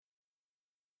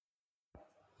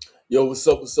Yo, what's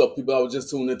up, people? I was just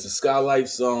tuning into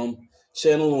Skylight's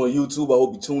channel on YouTube. I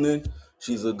hope you tune in.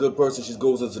 She's a good person. She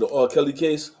goes into the R. Kelly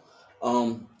case.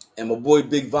 And my boy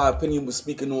Big Vi Opinion was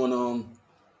speaking on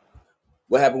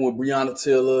what happened with Breonna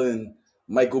Taylor and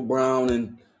Michael Brown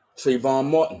and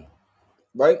Trayvon Martin.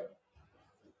 Right?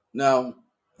 Now,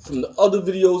 from the other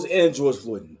videos and George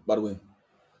Floyd, by the way,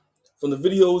 from the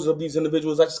videos of these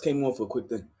individuals, I just came on for a quick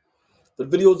thing. The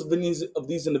videos of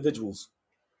these individuals,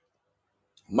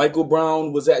 Michael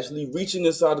Brown was actually reaching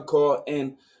inside the car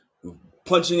and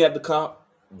punching at the cop,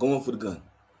 going for the gun.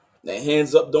 That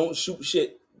hands up, don't shoot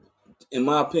shit, in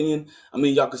my opinion. I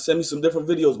mean, y'all could send me some different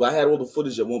videos, but I had all the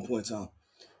footage at one point in time.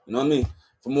 You know what I mean?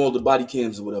 From all the body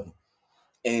cams or whatever.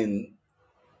 And,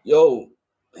 yo,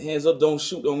 hands up, don't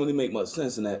shoot don't really make much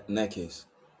sense in that case.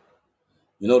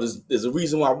 You know, there's a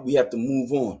reason why we have to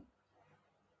move on.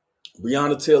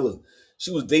 Breonna Taylor,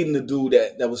 she was dating a dude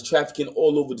that was trafficking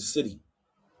all over the city.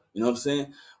 You know what I'm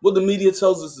saying? What the media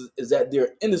tells us is that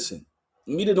they're innocent.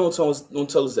 The media don't tell us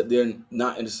that they're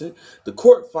not innocent. The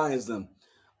court finds them,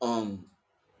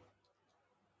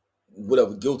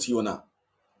 whatever, guilty or not.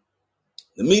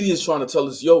 The media is trying to tell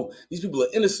us, yo, these people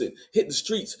are innocent. Hit the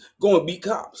streets, go and beat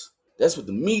cops. That's what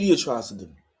the media tries to do.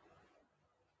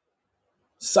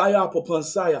 Psyop upon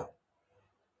psyop.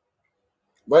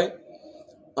 Right?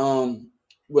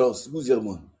 What else? Who's the other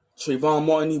one? Trayvon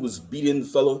Martin, he was beating the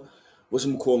fella.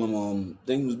 Whatchamacallit,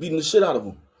 then he was beating the shit out of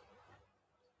him.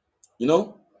 You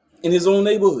know? In his own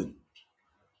neighborhood.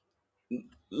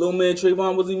 Little man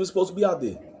Trayvon wasn't even supposed to be out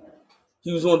there.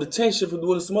 He was on detention for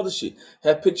doing some other shit.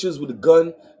 Had pictures with a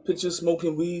gun, pictures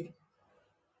smoking weed.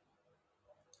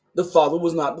 The father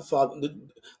was not the father.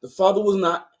 The father was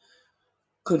not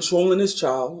controlling his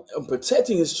child and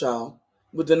protecting his child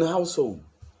within the household.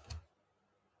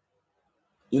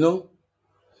 You know?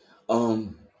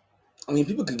 I mean,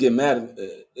 people could get mad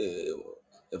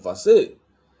if I say it.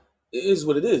 It is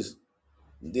what it is.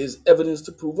 There's evidence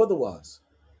to prove otherwise.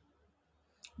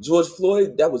 George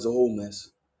Floyd, that was a whole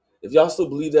mess. If y'all still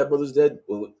believe that brother's dead,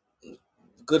 well,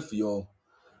 good for y'all.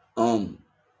 I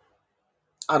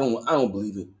don't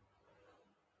believe it.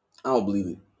 I don't believe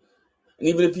it. And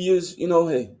even if he is, you know,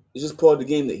 hey, it's just part of the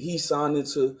game that he signed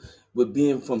into with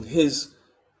being from his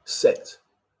sect,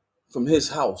 from his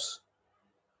house.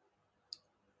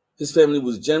 His family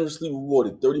was generously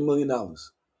rewarded $30 million. And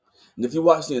if you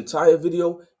watch the entire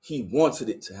video, he wanted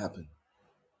it to happen.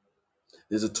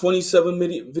 There's a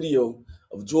 27-minute video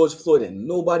of George Floyd that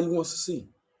nobody wants to see.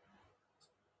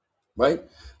 Right?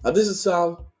 Now, this is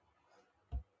how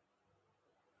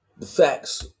the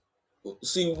facts.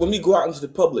 See, when we go out into the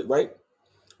public, right,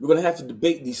 we're going to have to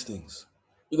debate these things.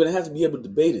 You're going to have to be able to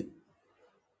debate it.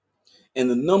 And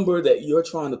the number that you're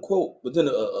trying to quote within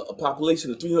a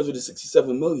population of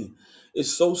 367 million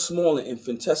is so small and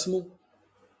infinitesimal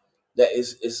that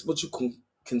it's what you can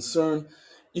concern,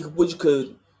 what you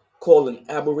could call an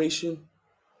aberration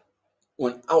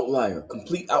or an outlier,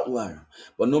 complete outlier.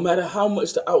 But no matter how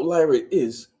much the outlier it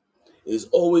is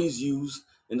always used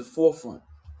in the forefront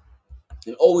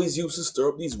and always used to stir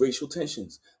up these racial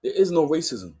tensions. There is no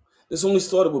racism. This only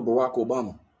started with Barack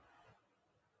Obama.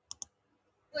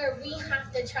 Where we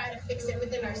have to try to fix it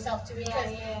within ourselves too,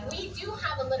 because we do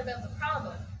have a little bit of a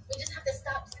problem. We just have to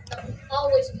stop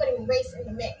always putting race in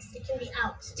the mix. It can be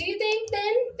out. Do you think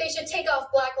then they should take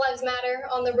off Black Lives Matter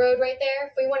on the road right there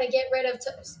if we want to get rid of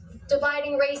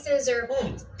dividing races or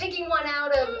picking one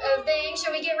out of things?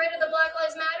 Should we get rid of the Black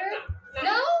Lives Matter?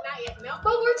 No? Not yet, no.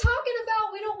 But we're talking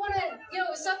about we don't want to,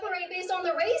 separate based on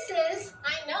the races.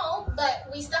 I know, but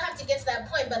we still have to get to that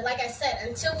point. But like I said,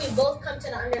 until we both come to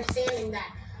the understanding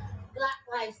that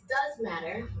Black lives does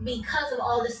matter because of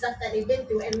all the stuff that they've been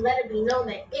through, and let it be known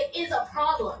that it is a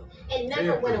problem and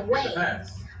never went away.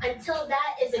 Until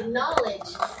that is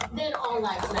acknowledged, then all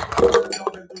lives matter. Y'all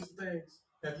been through some things.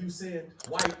 Have you seen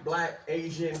white, black,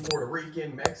 Asian, Puerto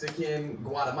Rican, Mexican,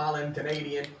 Guatemalan,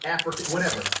 Canadian, African,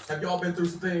 whatever? Have y'all been through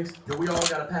some things? Do we all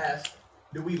got a past?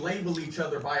 Do we label each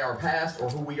other by our past or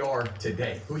who we are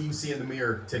today? Who you see in the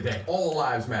mirror today? All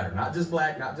lives matter, not just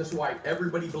black, not just white.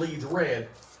 Everybody bleeds red.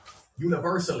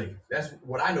 Universally, that's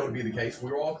what I know to be the case.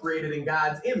 We were all created in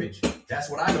God's image. That's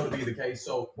what I know to be the case.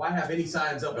 So why have any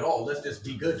signs up at all? Let's just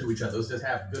be good to each other. Let's just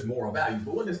have good moral values.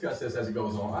 But we'll discuss this as it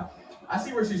goes on. I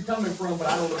see where she's coming from, but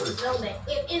I don't know that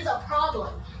it is a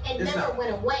problem and never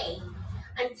went away.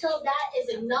 Until that is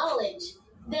acknowledged,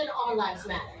 then all lives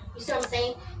matter. You see what I'm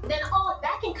saying? Then all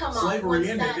that can come off once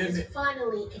that is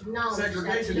finally acknowledged.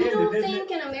 Segregation You don't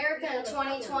think in America in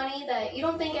 2020 that you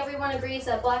don't think everyone agrees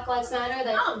that Black Lives Matter,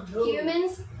 that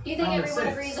humans? Do you think everyone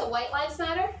agrees that white lives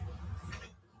matter?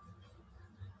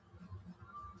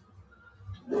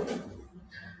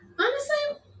 Honestly,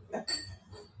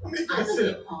 I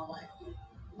believe all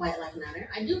white lives matter.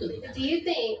 I do believe that. Do you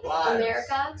think Lives.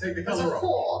 America Take the as a color off.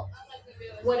 whole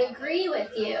would agree with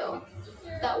you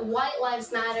that white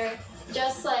lives matter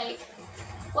just like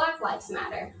black lives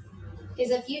matter?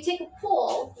 Because if you take a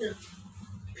poll...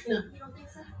 No. You don't think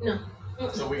so? No.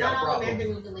 So we got Not a all problem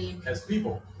Americans believe. as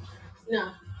people.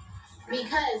 No.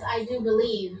 Because I do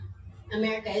believe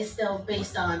America is still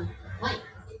based on white.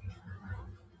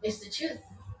 It's the truth.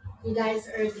 You guys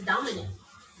are the dominant.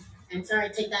 And sorry,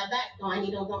 take that back. No,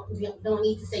 don't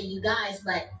need to say you guys,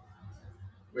 but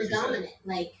the dominant.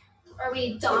 Like, are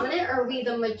we dominant or are we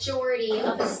the majority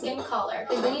of a skin color?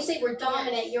 Because when you say we're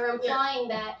dominant, you're implying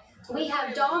that we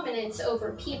have dominance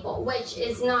over people, which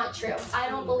is not true. I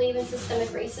don't believe in systemic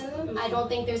racism. I don't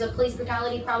think there's a police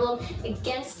brutality problem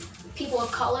against people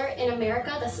of color in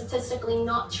America. That's statistically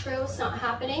not true. It's not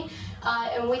happening.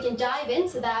 And we can dive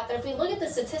into that. But if we look at the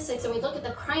statistics and we look at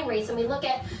the crime rates and we look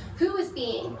at who is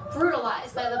being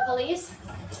brutalized by the police,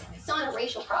 it's not a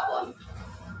racial problem.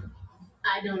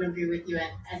 I don't agree with you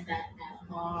at that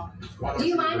at all. Do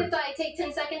you mind if I take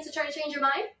 10 seconds to try to change your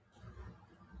mind?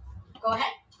 Go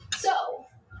ahead. So,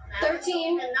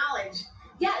 13. Knowledge.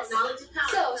 Yes. Knowledge is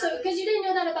power. So because you didn't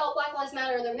know that about Black Lives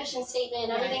Matter and their mission statement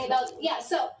and everything about,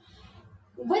 so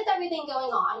with everything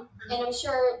going on, and I'm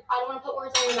sure, I don't want to put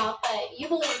words in your mouth, but you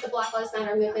believe the Black Lives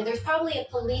Matter movement, there's probably a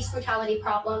police brutality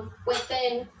problem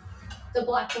within the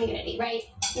Black community, right?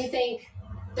 You think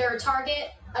they're a target?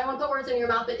 I don't want to put words in your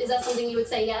mouth, but is that something you would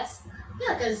say yes?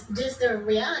 Yeah, because just the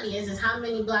reality is how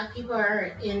many Black people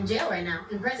are in jail right now,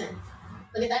 in prison.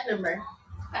 Look at that number.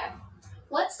 Okay.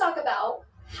 Let's talk about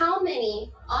how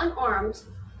many unarmed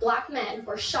Black men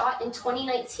were shot in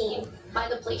 2019 by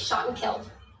the police, shot and killed.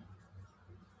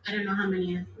 I don't know how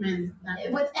many men.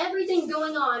 With everything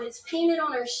going on, it's painted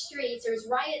on our streets, there's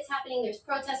riots happening, there's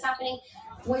protests happening.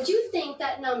 Would you think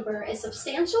that number is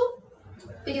substantial?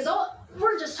 Because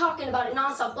we're just talking about it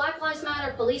nonstop. Black Lives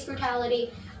Matter, police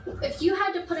brutality. If you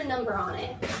had to put a number on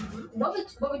it, what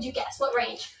would you guess? What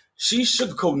range? She's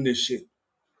sugarcoating this shit,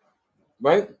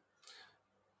 right?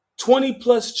 20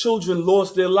 plus children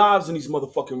lost their lives in these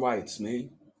motherfucking riots, man.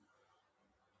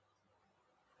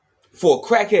 For a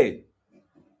crackhead.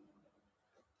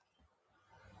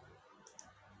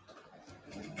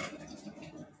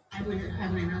 I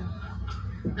wouldn't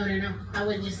know. I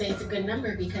would just say it's a good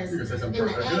number because in the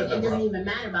end, it doesn't even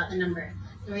matter about the number.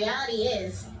 The reality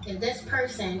is, if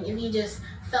you just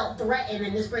felt threatened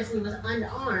and this person was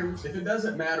unarmed. If it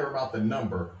doesn't matter about the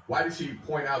number, why does she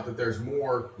point out that there's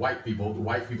more white people? The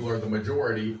white people are the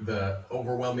majority, the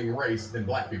overwhelming race than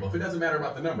Black people. If it doesn't matter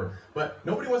about the number. But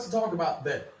nobody wants to talk about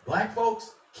that Black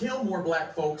folks kill more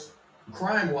Black folks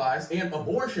crime-wise and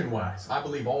abortion-wise. I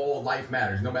believe all life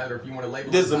matters, no matter if you want to label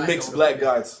it. There's a mixed Black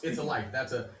guys. It's a life.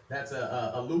 That's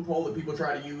a loophole that people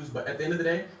try to use. But at the end of the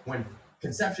day, when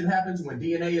conception happens, when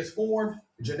DNA is formed,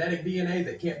 genetic DNA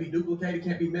that can't be duplicated,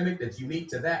 can't be mimicked, that's unique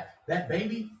to that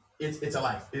baby, it's a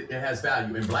life. It has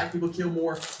value. And Black people kill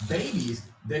more babies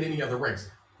than any other race.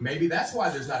 Maybe that's why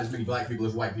there's not as many Black people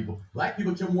as white people. Black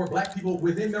people kill more Black people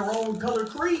within their own color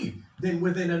creed than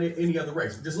within any other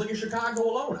race. Just look at Chicago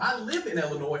alone. I live in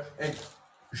Illinois, and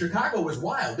Chicago is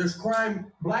wild. There's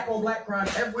crime, Black on Black crime,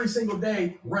 every single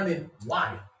day running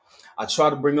wild. I try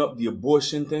to bring up the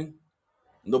abortion thing.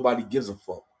 Nobody gives a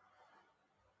fuck.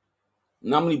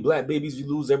 You know how many Black babies we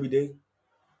lose every day?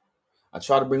 I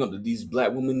try to bring up that these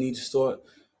Black women need to start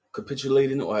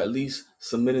capitulating or at least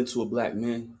submitting to a Black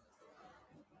man.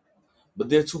 But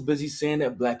they're too busy saying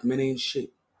that Black men ain't shit.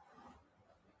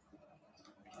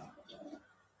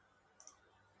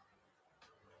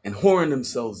 And whoring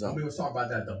themselves out. We was talking about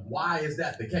that though. Why is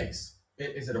that the case?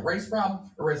 Is it a race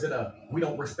problem or is it a we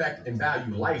don't respect and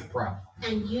value life problem?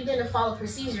 And you didn't follow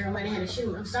procedure and went ahead and shoot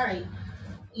him. I'm sorry.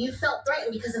 You felt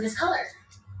threatened because of his color.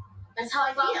 That's how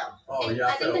I feel. Oh, and yeah,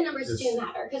 I think the numbers do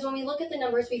matter because when we look at the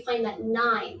numbers, we find that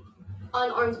 9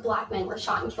 unarmed Black men were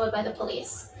shot and killed by the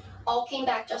police. All came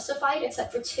back justified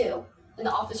except for 2, and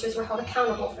the officers were held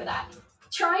accountable for that.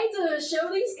 Trying to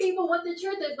show these people what the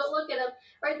truth is, but look at them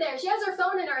right there. She has her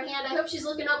phone in her hand. I hope she's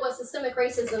looking up what systemic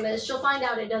racism is. She'll find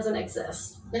out it doesn't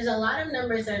exist. There's a lot of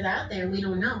numbers that are out there we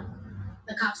don't know.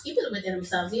 The cops keep it within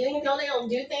themselves. You think they don't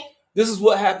do things? This is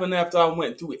what happened after I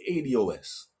went through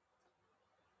ADOS.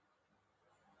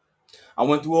 I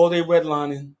went through all their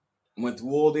redlining. I went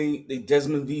through all their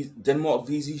Denmark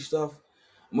VZ stuff.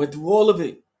 I went through all of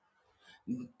it.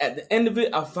 At the end of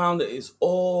it, I found that it's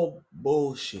all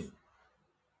bullshit.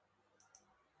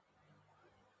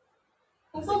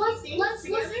 So let's do a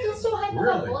hypothetical.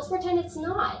 Really? Let's pretend it's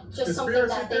not just something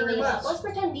that they made up. Let's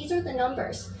pretend these are the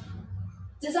numbers.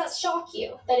 Does that shock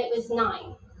you that it was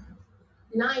 9?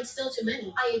 9 still too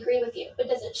many. I agree with you, but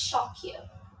does it shock you?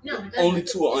 No, it doesn't. Only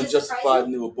 2 are Is it unjustified, surprising?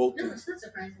 and they were both. No, it's not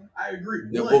surprising. I agree.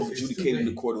 They were One, both it's too adjudicated in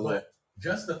many, the court of law. but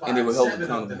justified And they were held 7 of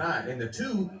the accountable. 9, and the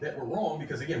 2 that were wrong,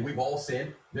 because again, we've all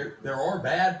sinned. There are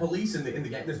bad police in the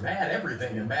game. There's bad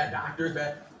everything, and bad doctors,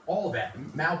 bad all of that,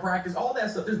 malpractice, all that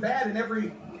stuff. There's bad in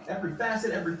every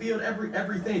facet, every field,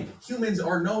 everything. Humans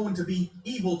are known to be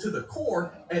evil to the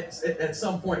core at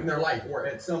some point in their life, or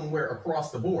at somewhere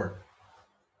across the board.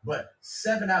 But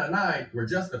 7 out of 9 were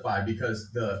justified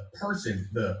because the person,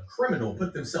 the criminal,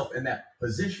 put themselves in that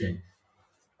position.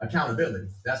 Accountability.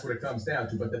 That's what it comes down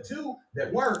to. But the 2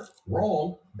 that weren't,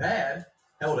 wrong, bad,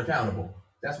 held accountable.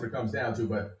 That's what it comes down to.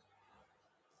 But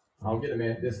I don't get it,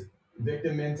 man. This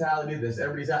victim mentality, this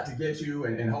everybody's out to get you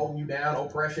and holding you down,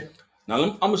 oppression. Now,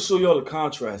 I'm going to show y'all the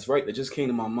contrast, right, that just came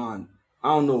to my mind. I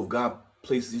don't know if God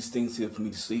placed these things here for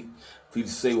me to see, for you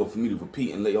to say, or for me to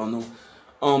repeat and let y'all know.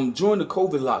 During the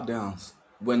COVID lockdowns,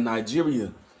 when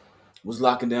Nigeria was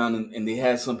locking down and they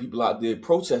had some people out there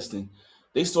protesting,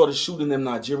 they started shooting them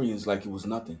Nigerians like it was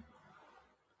nothing.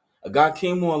 A guy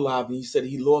came on live and he said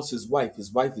he lost his wife.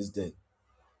 His wife is dead.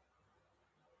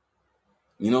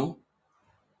 You know?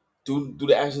 Due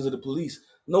the actions of the police.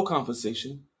 No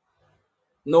compensation.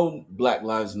 No Black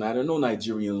Lives Matter. No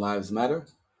Nigerian Lives Matter.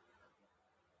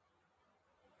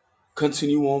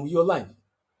 Continue on with your life.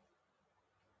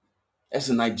 That's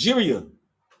in Nigeria.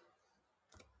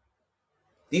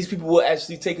 These people were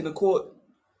actually taken to court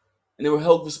and they were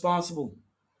held responsible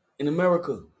in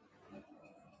America.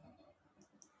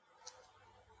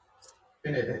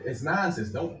 And it's nonsense.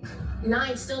 Don't.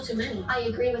 9 still too many. I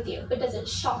agree with you, but does it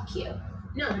shock you?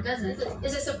 No, it doesn't.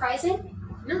 Is it surprising?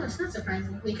 No, it's not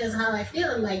surprising because how I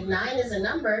feel, I'm like 9 is a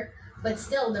number, but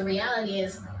still the reality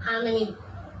is how many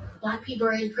Black people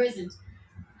are in prison.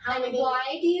 How And many?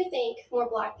 why do you think more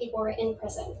Black people are in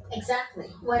prison? Exactly.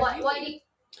 Why do you?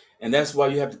 And that's why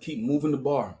you have to keep moving the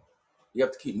bar. You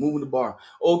have to keep moving the bar.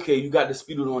 Okay, you got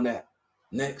disputed on that.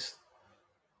 Next.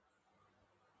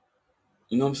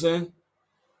 You know what I'm saying?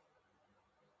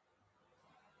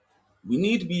 We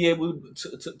need to be able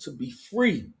to be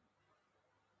free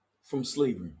from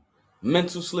slavery.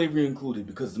 Mental slavery included,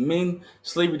 because the main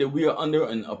slavery that we are under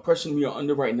and oppression we are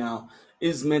under right now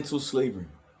is mental slavery.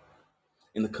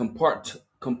 And the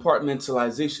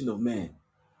compartmentalization of man.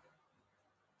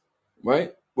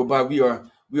 Right? Whereby we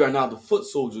are now the foot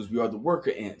soldiers, we are the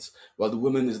worker ants, while the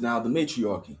woman is now the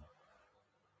matriarchy,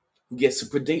 who gets to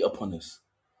predate upon us.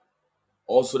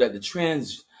 Also that the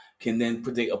trans can then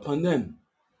predate upon them.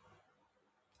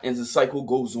 And the cycle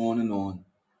goes on and on.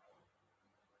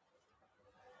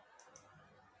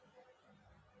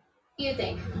 You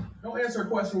think? Don't answer a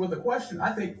question with a question.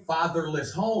 I think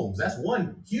fatherless homes. That's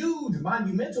one huge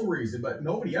monumental reason, but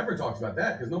nobody ever talks about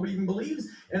that because nobody even believes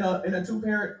in a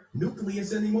 2-parent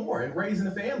nucleus anymore and raising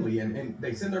a family. And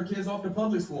they send their kids off to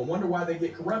public school and wonder why they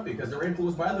get corrupted because they're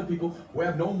influenced by other people who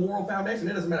have no moral foundation.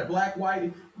 It doesn't matter, black,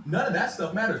 white, none of that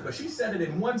stuff matters. But she said it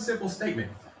in one simple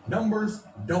statement. Numbers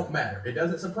don't matter. It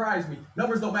doesn't surprise me.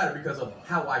 Numbers don't matter because of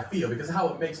how I feel, because of how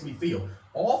it makes me feel.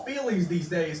 All feelings these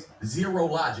days, zero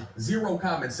logic, zero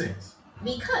common sense.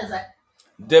 Because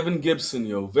Devin Gibson,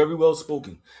 yo, very well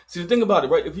spoken. See, the thing about it,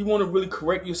 right? If you want to really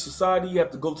correct your society, you have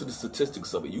to go to the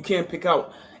statistics of it. You can't pick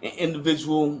out an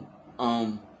individual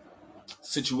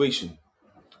situation.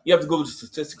 You have to go to the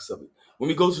statistics of it. When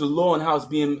we go to the law and how it's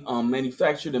being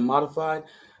manufactured and modified,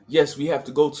 yes, we have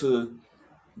to go to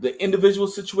the individual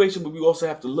situation, but we also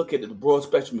have to look at the broad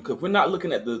spectrum, because if we're not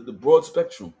looking at the broad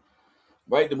spectrum,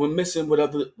 right, then we're missing what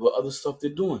other stuff they're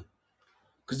doing,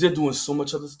 because they're doing so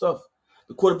much other stuff.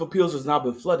 The Court of Appeals has now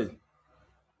been flooded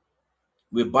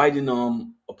with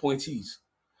Biden appointees,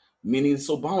 meaning it's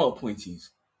Obama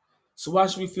appointees. So why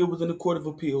should we feel within the Court of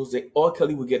Appeals that R.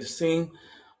 Kelly would get the same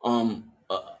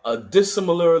a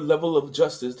dissimilar level of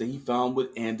justice that he found with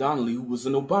Ann Donnelly, who was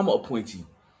an Obama appointee?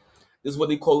 This is what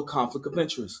they call a conflict of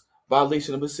interest,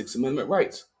 violation of his Sixth Amendment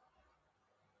rights.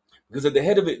 Because at the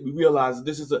head of it, we realize that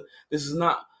this is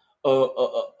not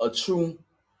a true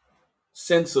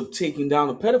sense of taking down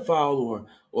a pedophile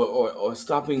or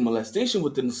stopping molestation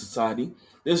within the society.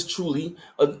 There's truly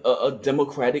a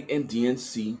democratic and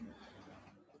DNC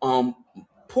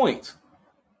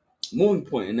moving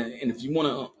point, and if you want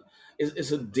to,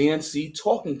 it's a DNC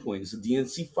talking point. It's a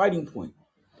DNC fighting point.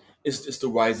 It's the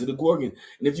rise of the Gorgon.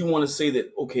 And if you want to say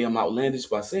that, okay, I'm outlandish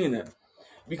by saying that,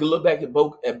 we can look back at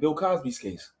Bill Cosby's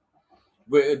case,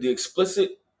 where the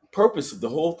explicit purpose of the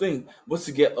whole thing was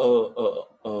to get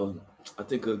I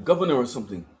think a governor or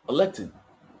something elected.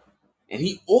 And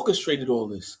he orchestrated all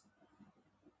this.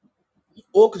 He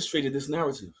orchestrated this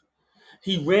narrative.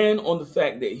 He ran on the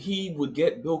fact that he would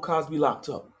get Bill Cosby locked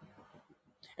up.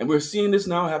 And we're seeing this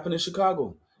now happen in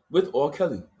Chicago with R.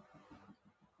 Kelly.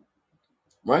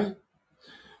 Right?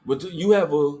 But you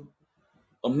have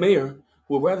a mayor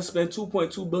who would rather spend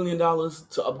 $2.2 billion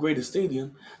to upgrade a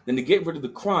stadium than to get rid of the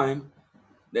crime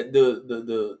that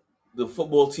the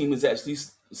football team is actually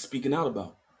speaking out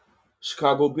about.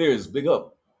 Chicago Bears, big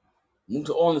up. Move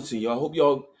to Arlington, y'all. I hope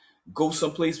y'all go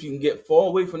someplace where you can get far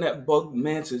away from that bug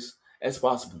mantis as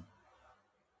possible.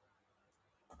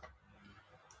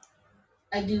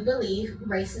 I do believe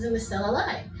racism is still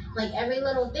alive. Like every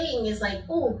little thing is like,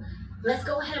 oh, let's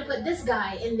go ahead and put this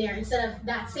guy in there instead of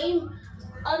that same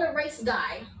other race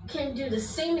guy can do the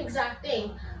same exact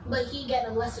thing, but he get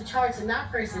a lesser charge than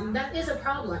that person. That is a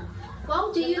problem.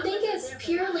 Well, do you think it's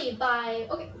purely by,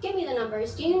 okay, give me the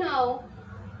numbers. Do you know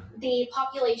the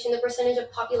population, the percentage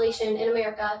of population in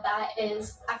America that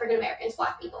is African Americans,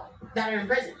 black people? That are in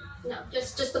prison. No,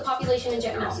 just the population in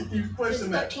general. Yes, keep Just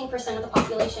pushing that. 13% of the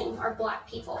population are black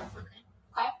people.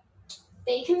 Okay?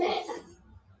 They commit,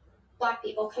 black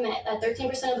people commit, 13%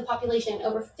 of the population,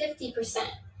 over 50%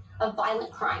 of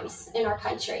violent crimes in our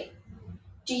country.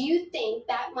 Do you think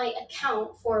that might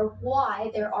account for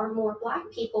why there are more black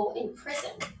people in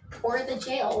prison or the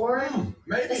jail or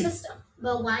the system?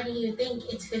 But why do you think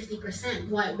it's 50%?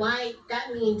 Why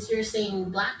that means you're saying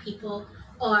black people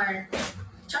are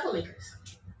troublemakers?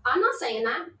 I'm not saying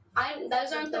that.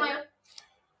 Those aren't my.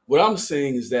 What I'm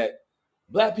saying is that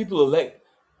black people elect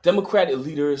Democratic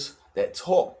leaders that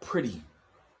talk pretty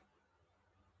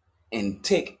and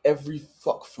take every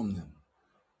fuck from them.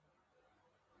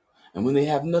 And when they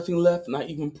have nothing left, not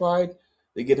even pride,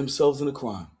 they get themselves in a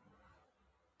crime.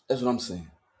 That's what I'm saying.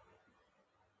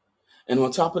 And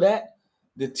on top of that,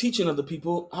 they're teaching other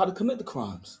people how to commit the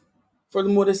crimes.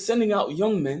 Furthermore, they're sending out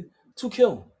young men to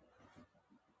kill.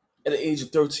 At the age of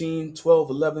 13, 12,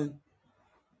 11,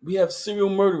 we have serial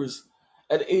murderers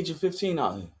at the age of 15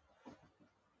 out here.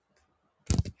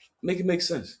 Make it make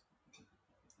sense.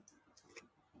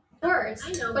 Words.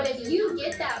 I know, but if you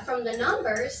get that from the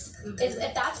numbers, if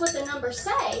that's what the numbers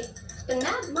say, then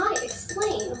that might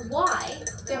explain why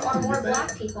there are more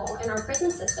black people in our prison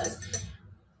systems.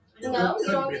 No,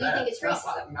 you don't. You think it's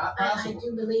racism? Not I possible.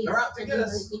 do believe. They're out to get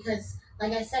us. Because,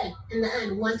 like I said, in the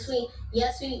end,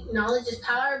 we knowledge is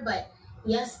power, but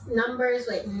yes, numbers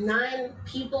with 9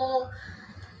 people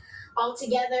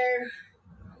altogether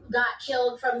got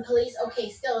killed from police. Okay,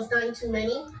 still, it's 9 too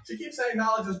many. She keeps saying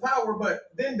knowledge is power, but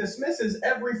then dismisses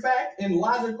every fact and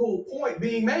logical point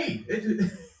being made.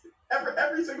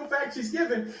 Every single fact she's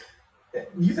given.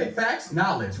 You think facts?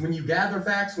 Knowledge. When you gather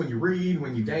facts, when you read,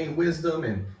 when you gain wisdom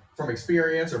and from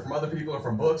experience or from other people or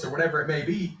from books or whatever it may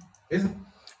be, isn't.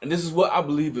 And this is what I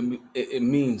believe it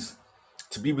means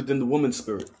to be within the woman's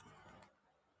spirit.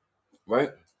 Right?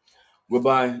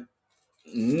 Whereby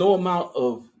no amount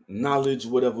of knowledge,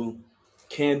 whatever,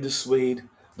 can dissuade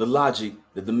the logic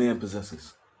that the man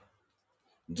possesses.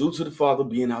 Due to the father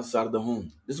being outside of the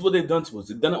home. This is what they've done to us.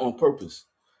 They've done it on purpose.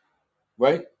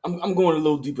 Right? I'm going a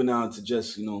little deeper now into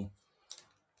just,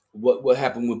 what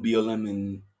happened with BLM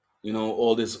and,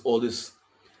 all this,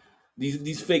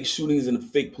 these fake shootings and the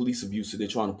fake police abuse that they're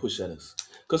trying to push at us.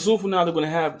 Because soon from now, they're going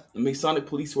to have Masonic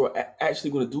police who are actually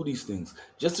going to do these things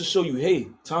just to show you, hey,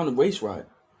 time to race ride.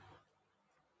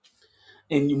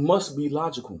 And you must be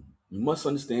logical. You must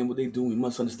understand what they do. You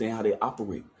must understand how they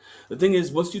operate. The thing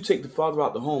is, once you take the father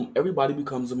out the home, everybody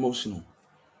becomes emotional.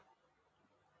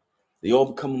 They all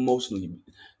become emotional.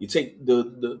 You take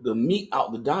the meat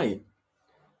out the diet,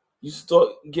 you start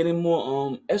getting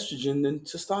more estrogen than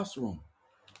testosterone.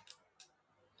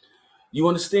 You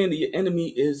understand that your enemy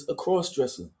is a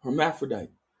cross-dresser, hermaphrodite.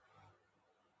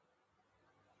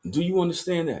 Do you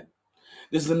understand that?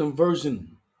 This is an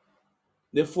inversion.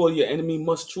 Therefore, your enemy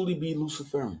must truly be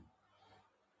Luciferian.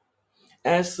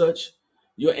 As such,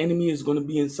 your enemy is going to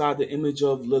be inside the image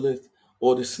of Lilith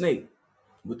or the snake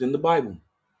within the Bible.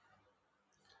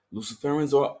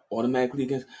 Luciferians are automatically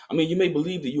against. You may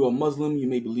believe that you're a Muslim. You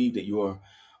may believe that you're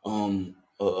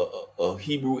a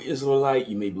Hebrew Israelite.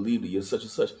 You may believe that you're such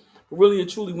and such. But really and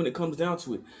truly, when it comes down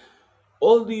to it,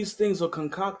 all of these things are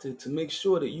concocted to make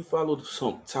sure that you follow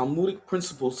some Talmudic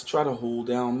principles to try to hold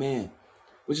down man,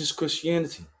 which is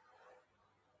Christianity.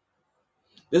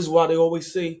 This is why they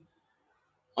always say,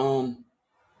 them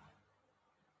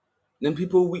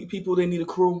people, weak people, they need a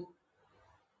crew.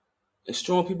 And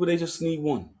strong people, they just need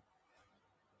one.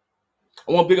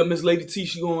 I want to big up Miss Lady T.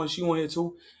 She on here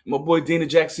too. And my boy Dana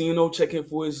Jackson, check in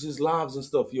for his lives and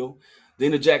stuff, yo.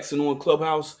 Dana Jackson on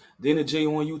Clubhouse, Dana J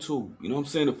on YouTube. You know what I'm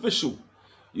saying? Official.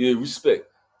 Yeah, respect.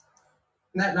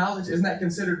 that knowledge? Isn't that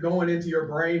considered going into your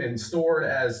brain and stored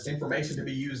as information to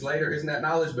be used later? Isn't that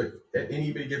knowledge? But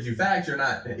anybody gives you facts, you're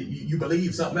not, you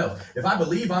believe something else. If I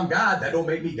believe I'm God, that don't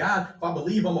make me God. If I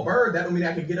believe I'm a bird, that don't mean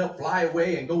I can get up, fly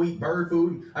away, and go eat bird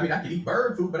food. I mean, I can eat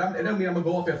bird food, but it don't mean I'm gonna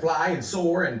go up and fly and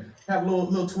soar and have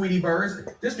little Tweety birds.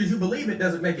 Just because you believe it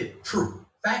doesn't make it true.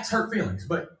 Facts hurt feelings,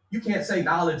 but you can't say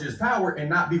knowledge is power and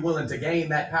not be willing to gain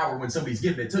that power when somebody's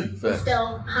giving it to you.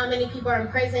 Still, how many people are in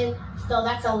prison? Still,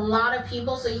 that's a lot of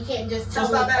people, so you can't just tell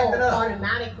So them, stop acting up.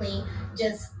 automatically,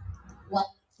 just,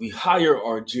 well. We hire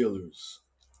our jailers.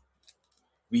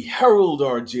 We herald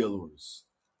our jailers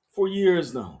for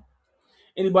years now.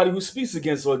 Anybody who speaks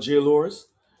against our jailers,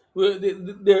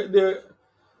 they're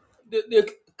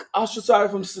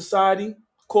ostracized from society,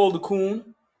 called a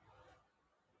coon.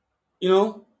 You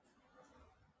know,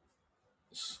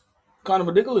 it's kind of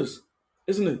ridiculous,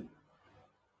 isn't it?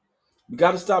 We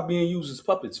got to stop being used as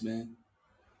puppets, man.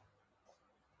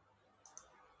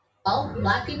 Well,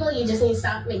 black people, you just need to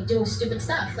stop doing stupid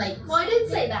stuff. Well, I didn't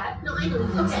say that. No, I know.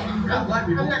 Okay. Not black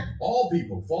people, I'm not. all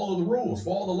people. Follow the rules,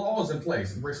 follow the laws in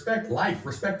place. Respect life,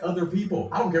 respect other people.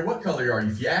 I don't care what color you are.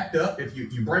 If you act up, if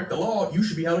you break the law, you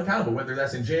should be held accountable, whether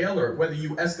that's in jail or whether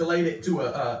you escalate it to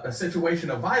a situation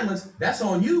of violence, that's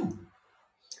on you.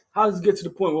 How does it get to the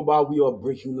point whereby we are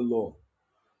breaking the law?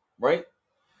 Right?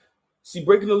 See,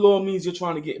 breaking the law means you're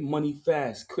trying to get money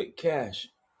fast, quick cash.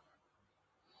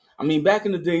 I mean, back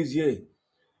in the days, yeah,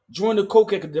 during the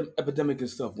coke epidemic and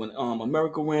stuff, when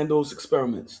America ran those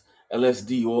experiments,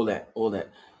 LSD, all that,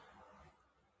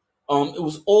 it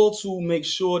was all to make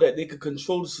sure that they could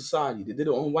control the society. They did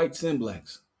it on whites and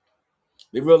blacks.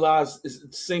 They realized it's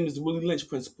the same as the Willie Lynch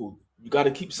principle. You got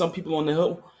to keep some people on the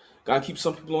hill, got to keep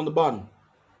some people on the bottom.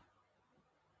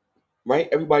 Right?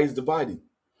 Everybody's divided.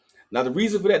 Now, the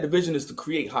reason for that division is to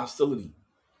create hostility.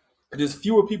 Because there's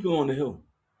fewer people on the hill.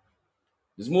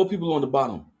 There's more people on the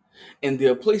bottom. And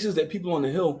there are places that people on the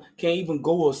hill can't even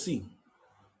go or see.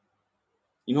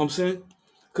 You know what I'm saying?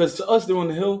 Because to us, they're on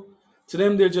the hill. To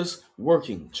them, they're just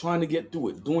working, trying to get through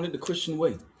it, doing it the Christian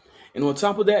way. And on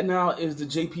top of that now is the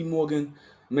J.P. Morgan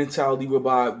mentality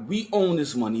whereby we own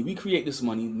this money. We create this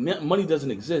money. Money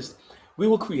doesn't exist. We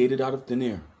will create it out of thin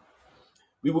air.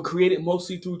 We will create it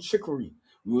mostly through trickery.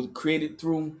 We will create it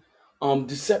through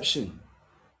deception.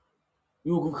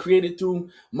 We will create it through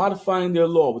modifying their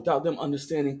law without them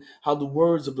understanding how the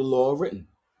words of the law are written.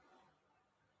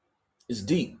 It's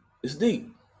deep. It's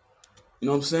deep. You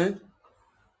know what I'm saying?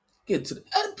 Get to the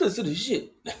essence of the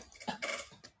shit.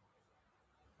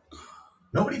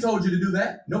 Nobody told you to do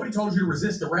that. Nobody told you to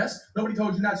resist arrest. Nobody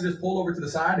told you not to just pull over to the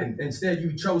side, and instead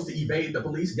you chose to evade the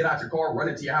police, get out your car, run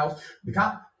into your house. The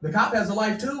cop has a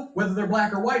life too, whether they're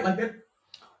black or white, like that.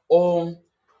 All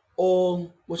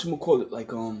whatchamacallit,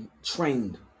 like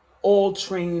trained. All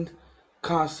trained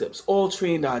concepts, all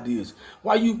trained ideas.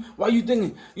 Why you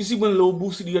thinking? You see when Lil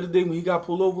Boosie the other day when he got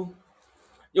pulled over?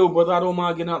 Yo, brother, I don't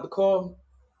mind getting out the car.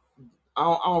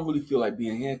 I don't really feel like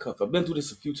being handcuffed. I've been through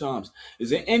this a few times. Is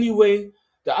there any way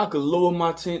that I could lower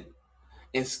my tent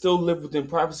and still live within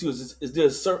privacy? Or is there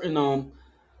a certain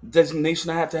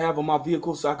designation I have to have on my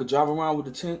vehicle so I could drive around with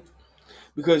the tent?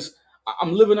 Because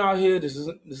I'm living out here. This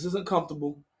isn't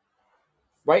comfortable.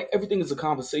 Right? Everything is a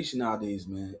conversation nowadays,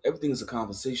 man. Everything is a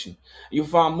conversation. You'll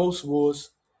find most wars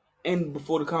end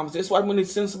before the conversation. That's why when they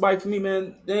send somebody for me,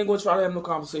 man, they ain't gonna try to have no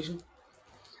conversation.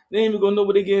 They ain't even gonna know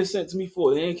what they getting sent to me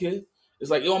for. They ain't care. It's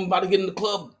like, yo, I'm about to get in the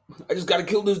club. I just gotta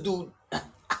kill this dude.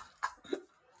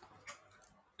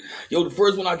 Yo, the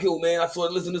first one I killed, man, I saw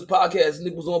it listen to this podcast.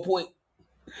 Nick was on point.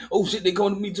 Oh shit, they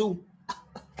coming to me too.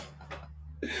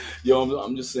 Yo,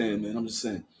 I'm just saying, man. I'm just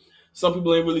saying. Some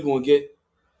people ain't really gonna get.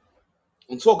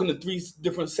 I'm talking to three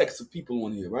different sects of people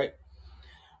on here, right?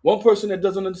 One person that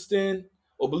doesn't understand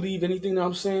or believe anything that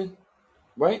I'm saying,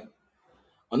 right?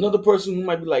 Another person who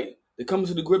might be like, they come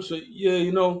to the grips with, yeah,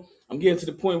 you know, I'm getting to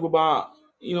the point whereby,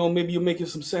 you know, maybe you're making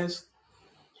some sense.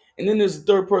 And then there's a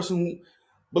third person who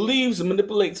believes and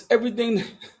manipulates everything.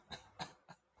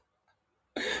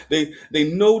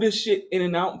 They know this shit in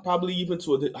and out, probably even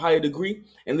to a higher degree,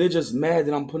 and they're just mad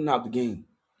that I'm putting out the game.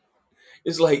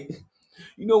 It's like,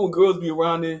 you know, when girls be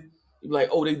around there, you be like,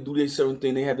 oh, they do this certain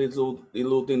thing. They have this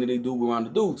little thing that they do around the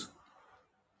dudes,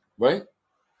 right?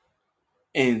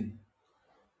 And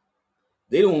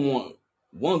they don't want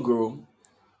one girl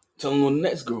telling on the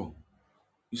next girl.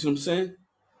 You see what I'm saying?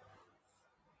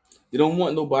 They don't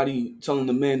want nobody telling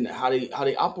the men how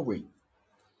they operate.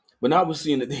 But now we're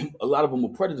seeing that a lot of them are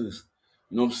predators.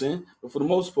 You know what I'm saying? But for the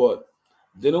most part,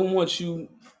 they don't want you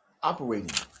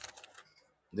operating.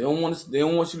 They don't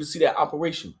want you to see that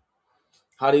operation.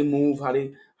 How they move,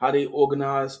 how they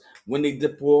organize, when they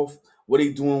dip off, what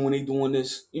they doing when they doing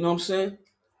this. You know what I'm saying?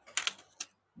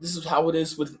 This is how it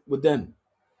is with them.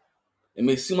 It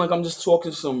may seem like I'm just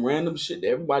talking some random shit that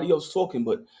everybody else talking,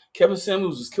 but Kevin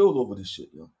Samuels was killed over this shit,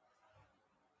 yo.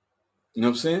 You know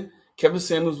what I'm saying? Kevin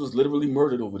Samuels was literally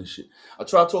murdered over this shit. I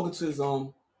tried talking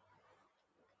to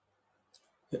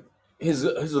his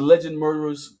alleged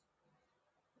murderer's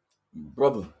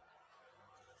brother,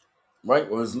 right?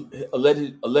 Or his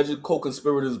alleged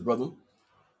co-conspirator's brother,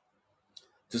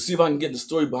 to see if I can get the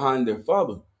story behind their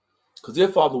father. Because their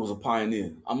father was a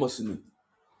pioneer, I must admit.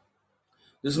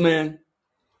 This man,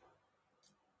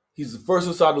 he's the first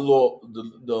inside the law,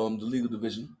 the legal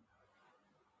division.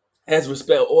 Has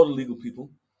respect for all the legal people.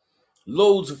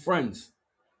 Loads of friends.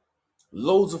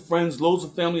 Loads of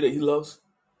family that he loves.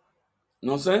 You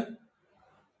know what I'm saying?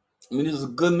 I mean, he's a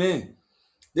good man.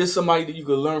 There's somebody that you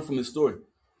can learn from his story.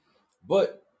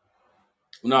 But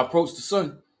when I approach the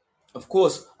son, of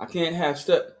course, I can't half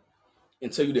step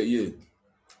and tell you that, yeah,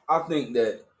 I think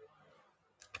that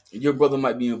your brother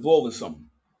might be involved in something.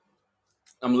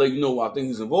 I'm going to let you know what I think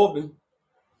he's involved in.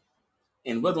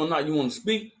 And whether or not you want to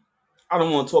speak, I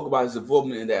don't want to talk about his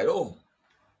involvement in that at all.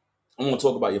 I want to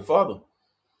talk about your father.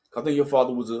 I think your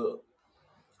father was a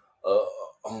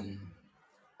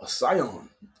scion.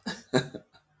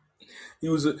 He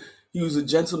was a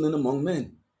gentleman among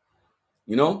men,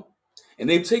 you know? And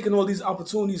they've taken all these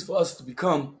opportunities for us to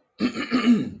become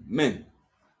men.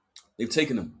 They've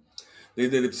taken them.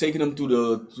 They've taken them through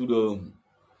the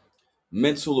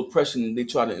mental oppression they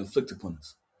try to inflict upon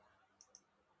us.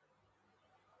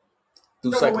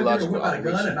 Through psychological whip out a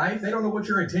gun, a knife. They don't know what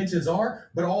your intentions are,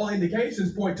 but all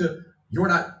indications point to you're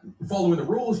not following the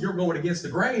rules. You're going against the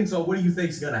grain. So what do you think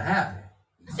is going to happen?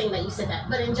 Saying that you said that,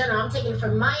 but in general, I'm taking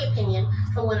from my opinion,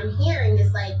 from what I'm hearing,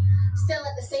 is like, still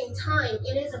at the same time,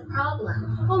 it is a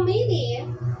problem. Well, maybe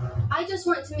I just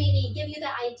want to maybe give you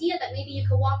the idea that maybe you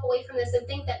could walk away from this and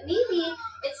think that maybe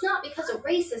it's not because of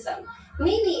racism.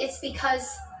 Maybe it's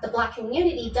because the Black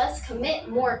community does commit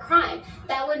more crime.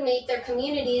 That would make their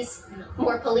communities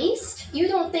more policed. You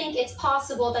don't think it's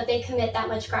possible that they commit that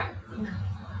much crime? No.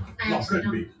 No,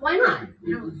 couldn't be. Why not?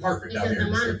 Perfect. Because the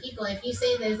amount of people, if you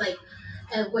say there's like,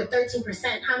 with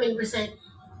 13%, how many percent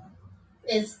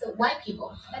is the white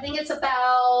people? I think it's about,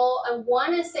 I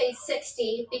want to say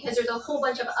 60, because there's a whole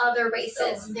bunch of other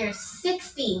races. So there's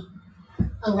 60,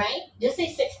 all right? Just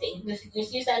say 60.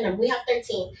 Just use that number. We have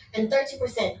 13, and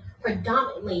 30%,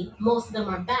 predominantly, most of them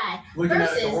are bad.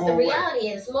 Versus the reality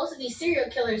is, most of these serial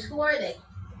killers, who are they?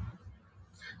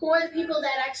 Who are the people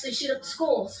that actually shoot up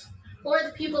schools? Who are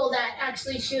the people that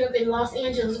actually shoot up in Los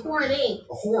Angeles? Who are they?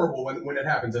 Horrible when it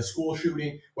happens. A school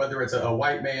shooting, whether it's a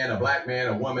white man, a black man,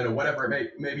 a woman, or whatever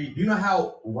it may be. Do you know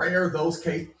how rare those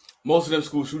cases? Most of them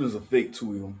school shootings are fake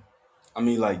too, yo. I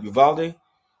mean, like Uvalde,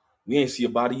 we ain't see a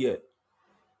body yet.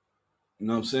 You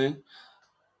know what I'm saying?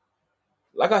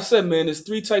 Like I said, man, there's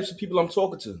 3 types of people I'm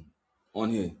talking to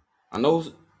on here. I know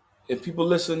if people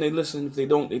listen, they listen. If they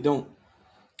don't, they don't.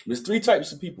 There's 3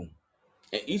 types of people.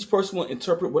 And each person will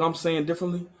interpret what I'm saying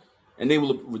differently, and they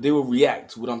will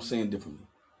react to what I'm saying differently.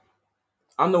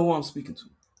 I know who I'm speaking to.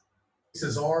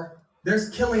 Cesar, there's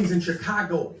killings in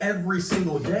Chicago every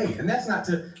single day, and that's not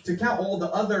to count all the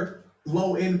other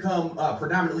low-income,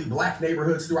 predominantly black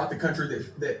neighborhoods throughout the country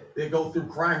that go through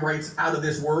crime rates out of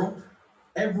this world.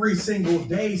 Every single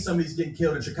day, somebody's getting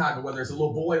killed in Chicago, whether it's a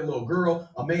little boy, a little girl,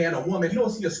 a man, a woman. You don't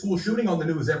see a school shooting on the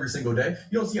news every single day.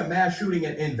 You don't see a mass shooting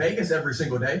in Vegas every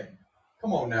single day.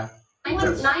 Come on now. 9%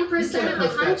 of the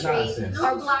country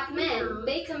are black men.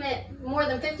 They commit more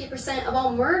than 50% of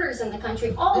all murders in the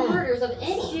country. All murders of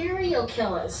any. Serial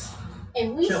killers.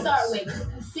 And we start with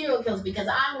serial killers because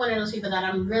I'm one of those people that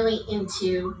I'm really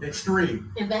into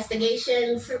extreme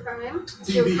investigations, true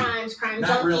crimes, crime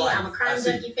junkie. I'm a crime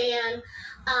junkie fan.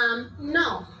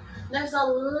 No, there's a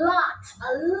lot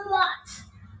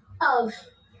of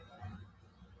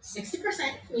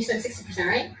 60%. You said 60%,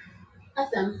 right? Of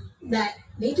them that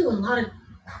they do a lot of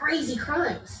crazy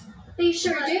crimes. They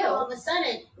sure do. All of a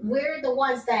sudden, we're the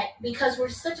ones that, because we're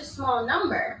such a small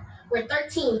number, we're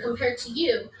 13 compared to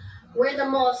you, we're the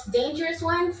most dangerous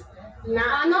ones.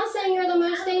 I'm not saying you're the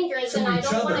most dangerous, and I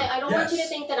don't want you to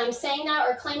think that I'm saying that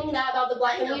or claiming that about the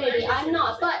black community. I'm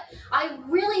not, but I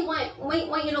really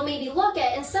want you to maybe look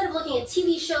at, instead of looking at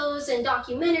TV shows and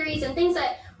documentaries and things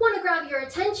that want to grab your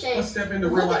attention, let's step into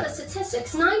real life. Look at the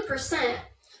statistics. 9%.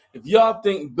 If y'all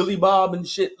think Billy Bob and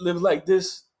shit live like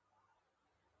this,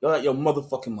 y'all out your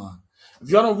motherfucking mind. If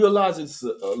y'all don't realize it's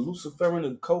a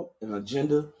Luciferian cult and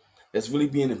agenda that's really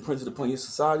being imprinted upon your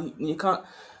society,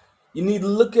 you need to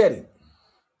look at it.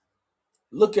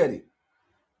 Look at it.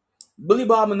 Billy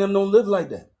Bob and them don't live like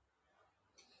that.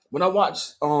 When I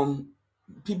watch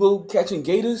people catching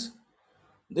gators,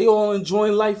 they all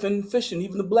enjoying life and fishing,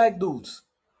 even the black dudes.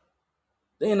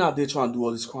 They ain't out there trying to do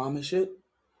all this crime and shit.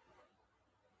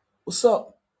 What's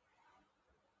up?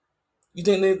 You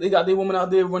think they got their woman out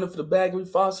there running for the bag every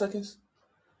 5 seconds?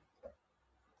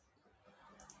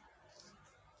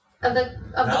 Of the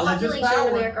Knowledge is population in power.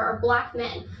 America are black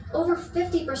men. Over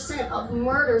 50% of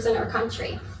murders in our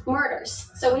country. Murders.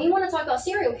 So when you want to talk about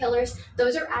serial killers,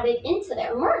 those are added into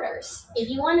their murders. If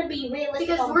you want to be realistic,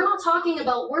 Because we're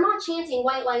not chanting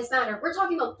white lives matter. We're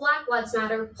talking about black lives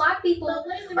matter. Black people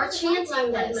are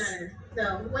chanting this.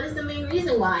 So what is the main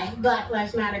reason why Black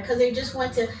Lives Matter? Because they just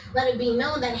want to let it be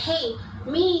known that, hey,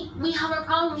 we have a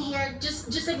problem here.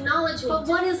 Just acknowledge me. But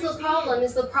what is the problem?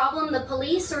 Is the problem the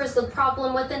police or is the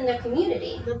problem within the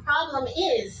community? The problem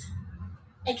is,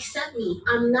 accept me.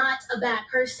 I'm not a bad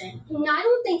person. No, I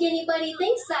don't think anybody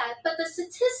thinks that, but the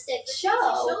statistics show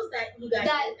It shows that you guys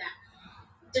think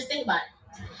that. Just think about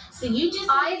it. So you just...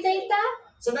 I think that.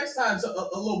 So next time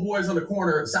a little boy's on the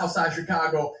corner, Southside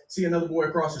Chicago, see another boy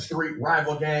across the street,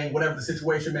 rival gang, whatever the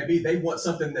situation may be, they want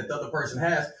something that the other person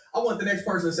has. I want the next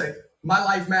person to say, my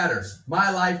life matters. My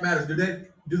life matters. Do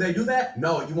they do that?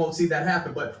 No, you won't see that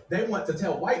happen. But they want to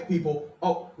tell white people,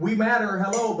 oh, we matter,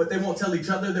 hello, but they won't tell each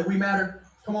other that we matter.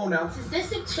 Come on now.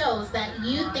 Statistics shows that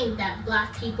you think that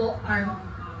black people are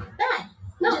bad.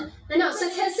 No,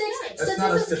 statistics That's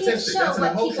not a can't statistic, show that's an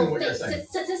what emotion, people what you're think. saying.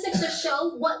 Statistics just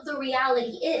show what the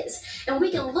reality is. And we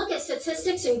can look at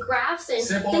statistics and graphs and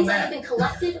Simple things as that that. have been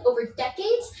collected over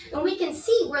decades, and we can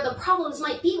see where the problems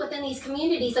might be within these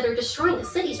communities that are destroying the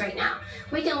cities right now.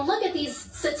 We can look at these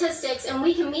statistics and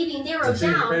we can maybe narrow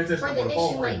Continue to down pay where attention the to the phone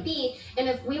issue ring. might be. And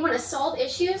if we want to solve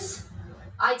issues,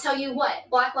 I tell you what,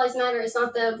 Black Lives Matter is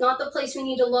not the place we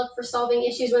need to look for solving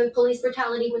issues with police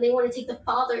brutality when they want to take the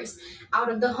fathers out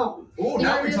of the home. Ooh, You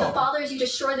now want we to do the talking. fathers, you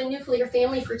destroy the nuclear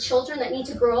family for children that need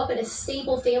to grow up in a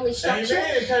stable family structure.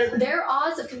 Amen, Caitlin. Their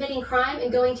odds of committing crime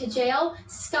and going to jail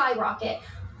skyrocket.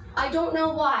 I don't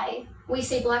know why we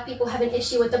say black people have an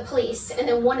issue with the police and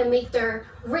then want to make their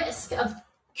risk of...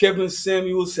 Kevin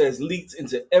Samuels has leaked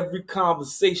into every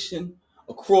conversation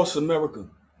across America,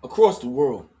 across the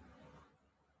world.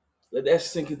 Let that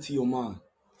sink into your mind.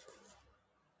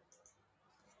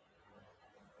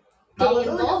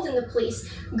 getting involved in the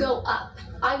police go up.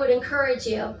 I would encourage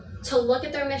you to look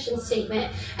at their mission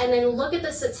statement and then look at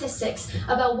the statistics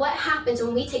about what happens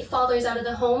when we take fathers out of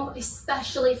the home,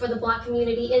 especially for the black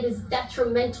community. It is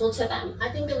detrimental to them. I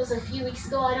think it was a few weeks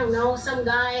ago, I don't know, some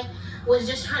guy was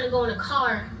just trying to go in a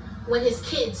car with his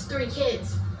kids, 3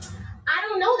 kids. I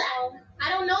don't know that. I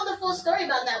don't know the full story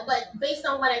about that, but based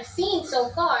on what I've seen so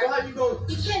far,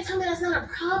 you can't tell me that's not a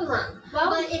problem. Well,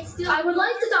 but it's still... I would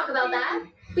like to talk about that.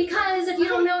 Because if you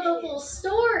don't know the full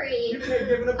story, You can't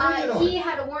give an opinion on he it.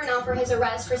 had a warrant out for his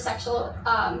arrest for sexual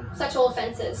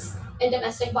offenses and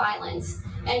domestic violence.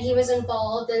 And he was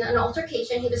involved in an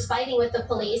altercation. He was fighting with the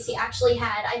police. He actually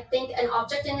had, I think, an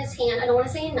object in his hand. I don't want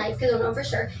to say a knife because I don't know for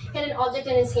sure. He had an object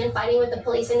in his hand fighting with the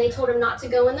police. And they told him not to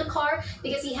go in the car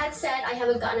because he had said, I have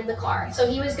a gun in the car. So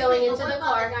he was going into the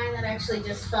car. The guy that actually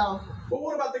just fell. But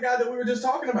what about the guy that we were just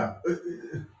talking about?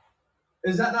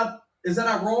 Is that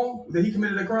not wrong that he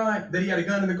committed a crime, that he had a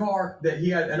gun in the car, that he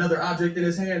had another object in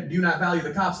his hand? Do you not value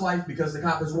the cop's life because the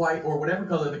cop is white or whatever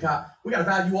color the cop? We got to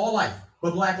value all life,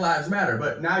 but Black Lives Matter.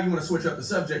 But now you want to switch up the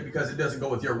subject because it doesn't go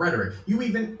with your rhetoric. You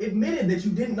even admitted that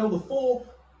you didn't know the full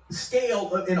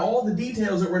scale and all the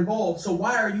details that were involved. So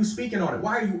why are you speaking on it?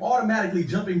 Why are you automatically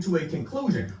jumping to a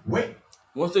conclusion? Wait.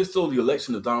 Once they stole the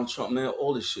election of Donald Trump, man,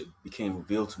 all this shit became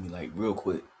revealed to me like real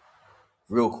quick.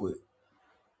 Real quick.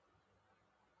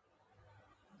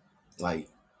 Like,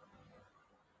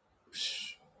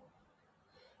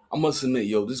 I must admit,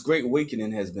 yo, this Great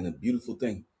Awakening has been a beautiful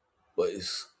thing, but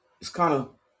it's kind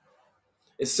of,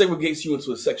 it segregates you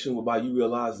into a section whereby you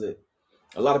realize that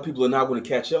a lot of people are not going to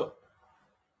catch up.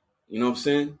 You know what I'm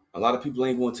saying? A lot of people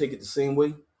ain't going to take it the same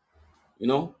way, you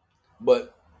know.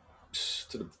 But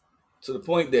to the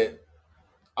point that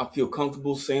I feel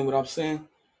comfortable saying what I'm saying,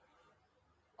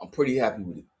 I'm pretty happy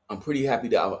with it. I'm pretty happy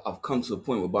that I've come to a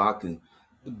point whereby I can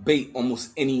debate almost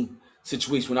any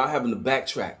situation without having to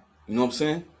backtrack. You know what I'm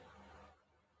saying?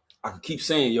 I can keep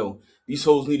saying, yo, these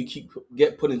hoes need to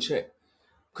get put in check.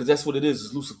 Because that's what it is.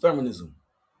 It's Luciferianism.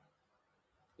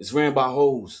 It's ran by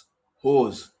hoes,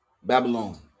 whores,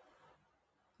 Babylon.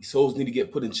 These hoes need to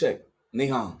get put in check.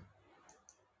 Nahum.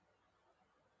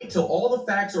 Until all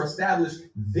the facts are established,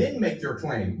 then make your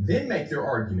claim, then make your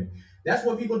argument. That's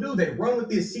what people do. They run with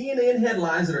these CNN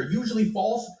headlines that are usually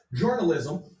false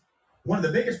journalism. One of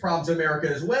the biggest problems in America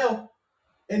as well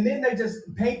And then they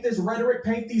just paint this rhetoric,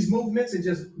 paint these movements, and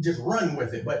just run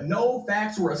with it. But no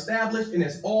facts were established, and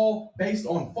it's all based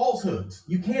on falsehoods.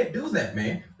 You can't do that,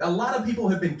 man. A lot of people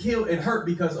have been killed and hurt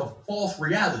because of false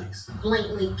realities.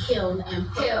 Blatantly killed and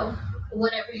put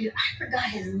whatever I forgot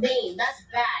his name. That's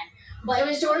bad. But it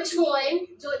was George Floyd.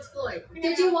 George Floyd.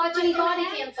 Did you watch any body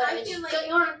cam footage?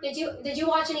 Did you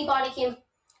watch any body cam?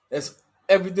 That's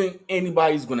everything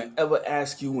anybody's gonna ever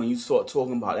ask you when you start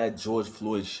talking about that George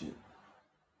Floyd shit.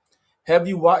 Have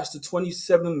you watched the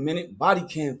 27-minute body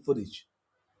cam footage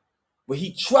where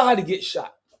he tried to get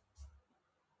shot?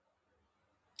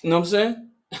 You know what I'm saying?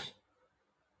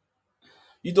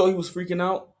 You thought he was freaking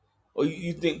out? Or do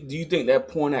you think that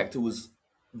porn actor was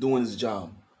doing his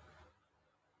job?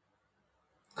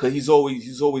 Because he's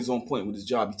always on point with his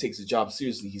job. He takes his job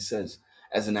seriously, he says,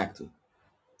 as an actor.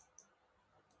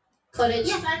 Footage?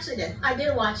 Yes, I actually did. I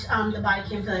did watch the body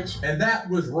cam footage. And that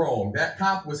was wrong. That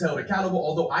cop was held accountable,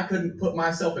 although I couldn't put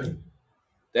myself in.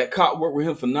 That cop worked with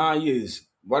him for 9 years.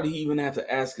 Why did he even have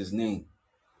to ask his name?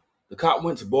 The cop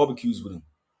went to barbecues with him.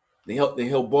 They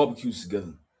held barbecues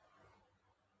together.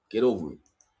 Get over it.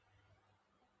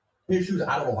 His shoes,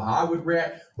 I don't know how I would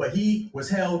react, but he was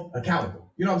held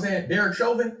accountable. You know what I'm saying? Derek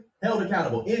Chauvin, held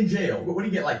accountable in jail. What do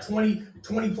you get, like 20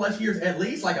 plus years at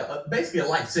least? Like basically a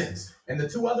life sentence. And the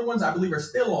two other ones, I believe, are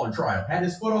still on trial. Had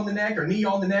his foot on the neck or knee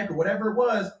on the neck or whatever it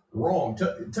was, wrong.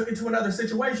 Took it to another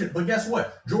situation. But guess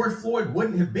what? George Floyd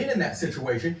wouldn't have been in that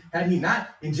situation had he not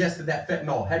ingested that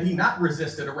fentanyl, had he not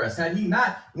resisted arrest, had he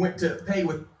not went to pay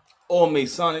with... All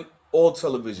Masonic, all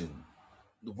television.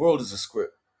 The world is a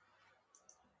script.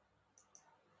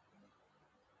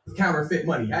 Counterfeit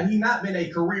money. Had he not been a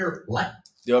career like...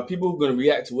 There are people who are going to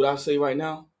react to what I say right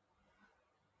now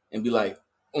and be like,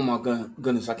 oh my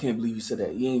goodness, I can't believe you said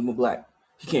that. He ain't even black.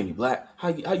 He can't be black. How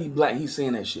you black? He's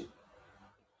saying that shit.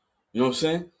 You know what I'm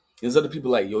saying? There's other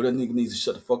people like, yo, that nigga needs to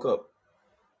shut the fuck up.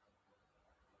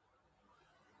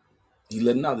 He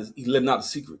letting out the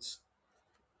secrets.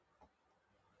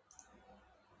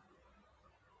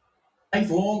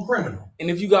 Lifelong criminal. And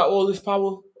if you got all this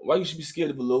power, why you should be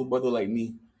scared of a little brother like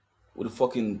me with a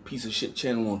fucking piece of shit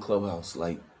channel on Clubhouse?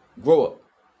 Like, grow up,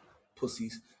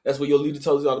 pussies. That's what your leader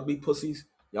tells y'all to be, pussies.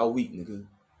 Y'all weak, nigga.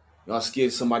 Y'all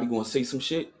scared somebody gonna say some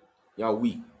shit? Y'all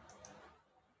weak.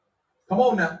 Come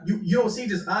on now. You don't see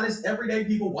just honest, everyday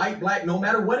people, white, black, no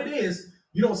matter what it is.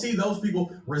 You don't see those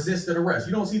people resisted arrest.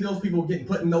 You don't see those people getting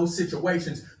put in those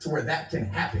situations to where that can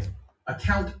happen.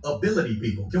 Accountability,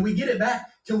 people. Can we get it back?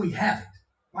 Can we have it?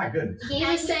 My goodness. He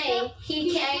was saying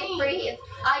he can't breathe.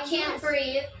 I can't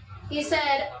breathe. He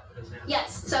said,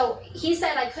 yes. So he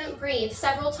said I couldn't breathe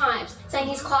several times, saying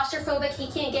he's claustrophobic, he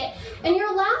can't get. And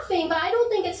you're laughing, but I don't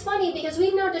think it's funny because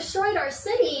we've now destroyed our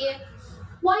city.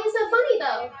 Why is that funny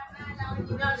though?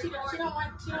 No, she don't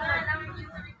want.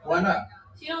 Why not?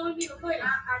 She don't want to be recorded.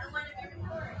 I don't want to be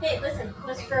recorded. Hey, listen,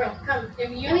 this girl, come. I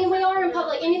mean, we are in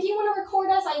public, and if you want to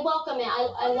record us, I welcome it.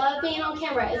 I love being on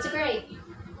camera. It's great.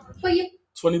 But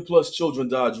 20 plus children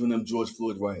died during them George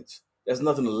Floyd riots. That's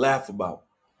nothing to laugh about.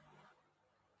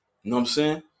 You know what I'm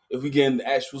saying? If we get an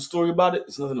actual story about it,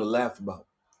 it's nothing to laugh about.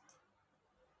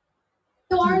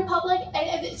 You are in public.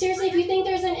 Seriously, if you think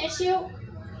there's an issue,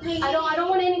 I don't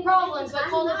want any problems, but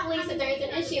call the police if there is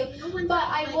an issue. But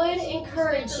I would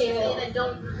encourage you.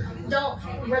 Don't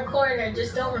record her.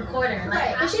 Just don't record her. Like,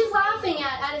 right. But she's laughing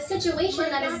at a situation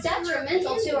that is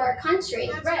detrimental to our country.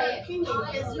 That's right. Her opinion.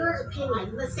 It's your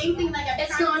opinion. The same thing like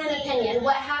it's not an opinion.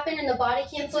 What happened in the body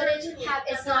cam footage,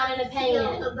 it's not an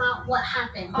opinion. About what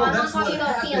happened. I'm not talking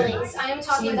about feelings. I am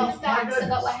talking about facts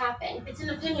about what happened. It's an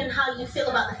opinion how you feel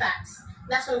about the facts.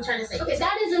 That's what I'm trying to say. Okay,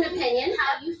 that is an opinion.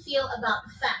 How you feel about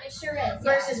the facts. It sure is.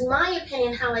 Versus my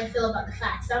opinion, how I feel about the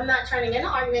facts. I'm not trying to get in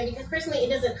an argument because personally it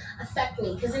doesn't affect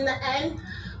me. Because in the end,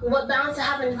 what bound to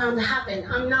happen is bound to happen.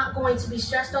 I'm not going to be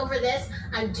stressed over this.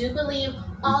 I do believe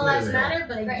all lives matter,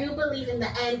 but I do believe in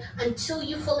the end, until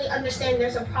you fully understand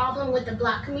there's a problem with the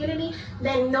black community,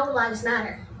 then no lives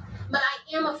matter. But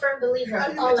I am a firm believer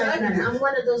of all lives matter. I'm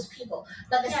one of those people.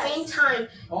 But at the same time,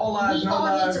 we all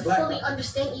need to fully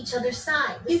understand each other's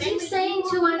side. You keep saying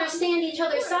to understand each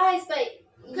other's sides, but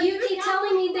you keep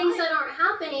telling me things that aren't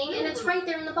happening, and it's right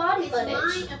there in the body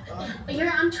footage.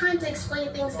 I'm trying to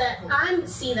explain things that I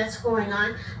see that's going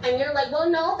on, and you're like, well,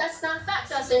 no, that's not facts.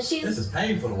 Justin, this is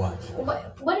painful to watch.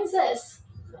 What is this?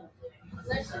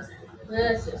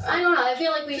 I don't know. I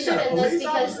feel like we should end this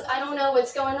because I don't know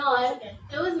what's going on. Okay.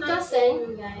 It was nice.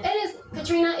 Justin, it is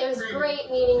Katrina. It was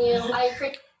great meeting you. I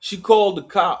appreciate. She called the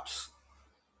cops.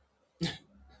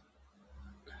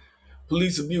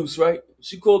 Police abuse, right?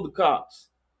 She called the cops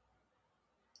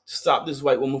to stop this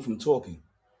white woman from talking.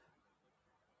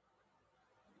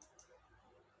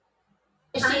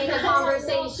 the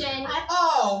conversation.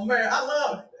 Oh man,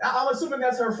 I'm assuming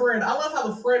that's her friend. I love how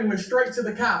the friend went straight to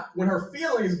the cop when her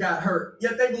feelings got hurt,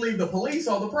 yet they believe the police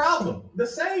are the problem. The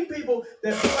same people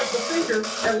that point the finger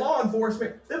at law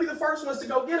enforcement, they'll be the first ones to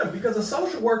go get them because a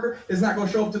social worker is not going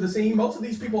to show up to the scene. Most of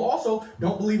these people also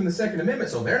don't believe in the Second Amendment,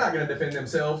 so they're not going to defend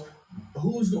themselves.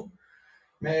 Who's going?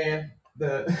 Man,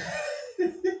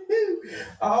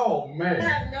 oh man. I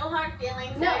have no hard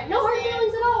feelings. No hard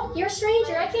feelings at all. You're a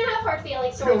stranger. I can't have hard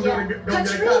feelings towards you.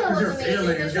 Katrina was amazing.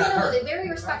 Katrina was a very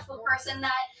respectful person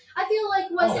that I feel like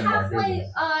was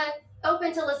halfway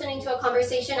open to listening to a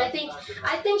conversation. I think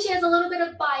she has a little bit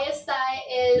of bias that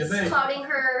is clouding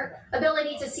her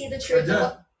ability to see the truth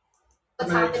of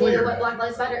what's happening and what Black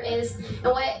Lives Matter is and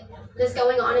what is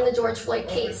going on in the George Floyd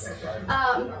case.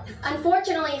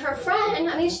 Unfortunately, her friend,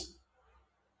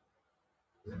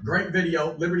 great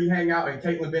video, Liberty Hangout and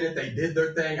Caitlin Bennett, they did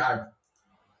their thing. I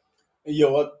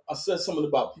said something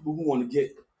about people who want to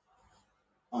get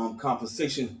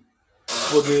compensation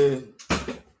for the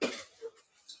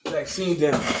vaccine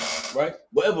damage, right?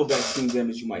 Whatever vaccine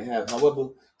damage you might have, however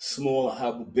small or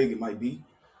however big it might be,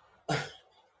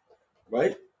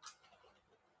 right?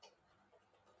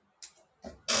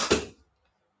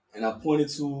 And I pointed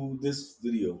to this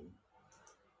video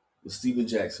with Steven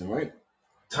Jackson, right?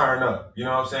 Turn up, you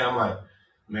know what I'm saying? I'm like,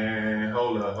 man,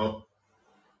 hold up.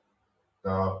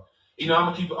 I'm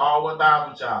gonna keep it all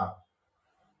 1,000 y'all.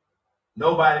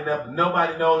 Nobody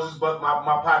knows this but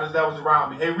my partners that was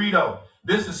around me. Hey Rito,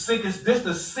 this the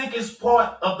sickest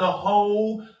part of the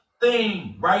whole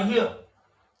thing right here.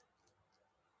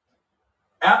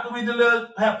 After we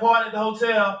had party at the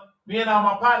hotel, me and all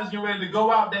my partners getting ready to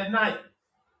go out that night.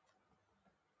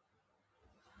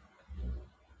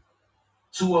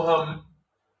 Two of them,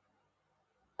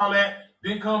 all that,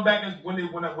 then come back and when they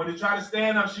try to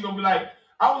stand up, she gonna be like,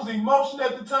 I was emotional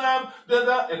at the time,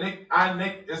 and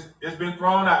it's been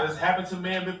thrown out. It's happened to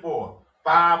men before.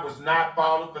 5 was not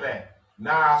falling for that.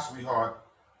 Nah, sweetheart,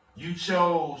 you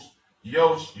chose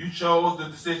the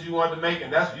decision you wanted to make,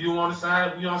 and that's you want to sign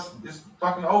it. It's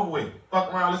fucking over with.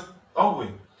 Fuck around, it's over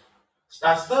with.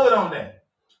 I stood on that.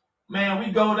 Man,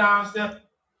 we go downstairs.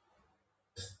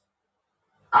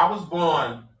 I was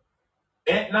born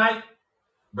at night,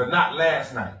 but not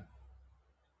last night.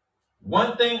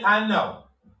 One thing I know,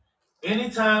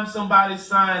 anytime somebody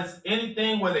signs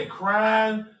anything where they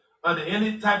crying under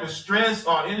any type of stress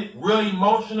or any real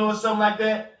emotional or something like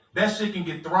that, that shit can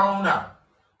get thrown out.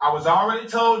 I was already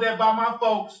told that by my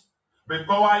folks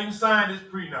before I even signed this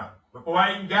prenup, before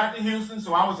I even got to Houston,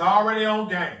 so I was already on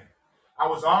game.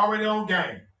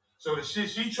 So the shit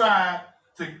she tried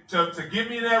to get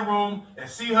me in that room and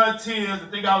see her tears and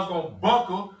think I was gonna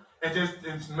buckle and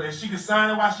she could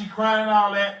sign it while she crying and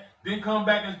all that. Then come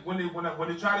back and when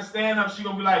they try to stand up, she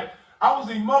gonna be like, I was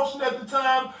emotional at the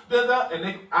time,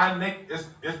 and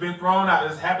it's been thrown out.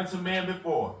 It's happened to men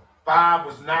before. 5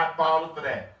 was not falling for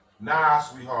that. Nah,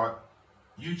 sweetheart,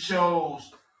 you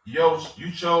chose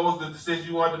the decision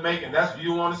you wanted to make, and that's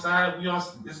you want to sign it.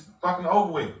 It's fucking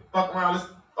over with. Fuck around, it's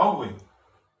over with.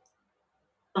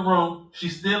 The room,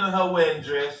 she's still in her wedding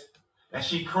dress, and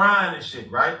she crying and shit,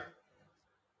 right?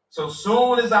 So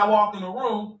soon as I walk in the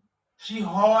room, she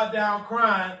hard down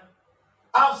crying.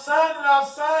 I'll sign it. I'll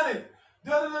sign it.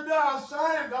 I'm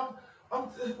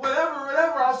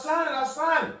whatever. I'll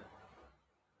sign it.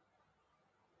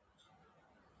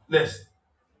 Listen,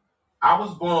 I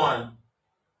was born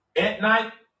at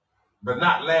night, but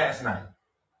not last night.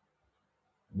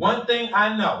 One thing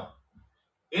I know,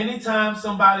 anytime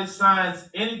somebody signs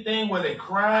anything where they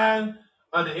crying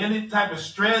under any type of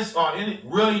stress or any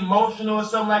real emotional or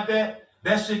something like that,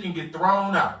 that shit can get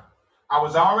thrown out. I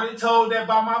was already told that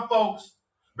by my folks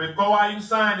before I even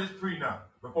signed this prenup,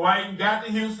 before I even got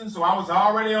to Houston, so I was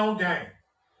already on game.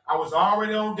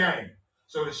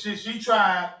 So the shit she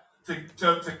tried to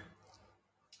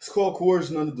it's called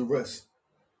coercion under duress,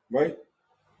 right?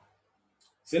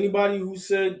 It's anybody who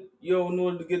said, yo, in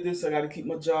order to get this, I got to keep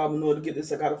my job. In order to get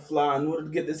this, I got to fly. In order to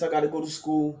get this, I got to go to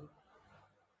school.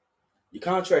 Your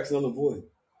contract's null and void.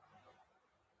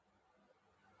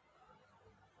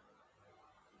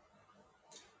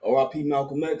 R.I.P.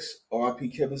 Malcolm X, R.I.P.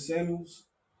 Kevin Samuels.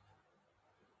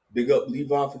 Big up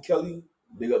Levi for Kelly.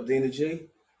 Big up Dana J,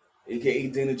 a.k.a.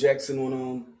 Dana Jackson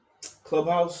on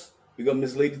Clubhouse. Big up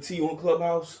Miss Lady T on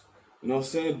Clubhouse. You know what I'm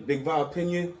saying? Big Vi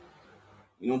Opinion.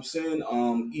 You know what I'm saying?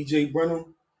 E.J.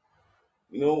 Brenham.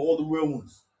 You know, all the real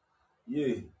ones.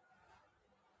 Yeah.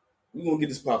 We're going to get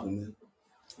this popping, man.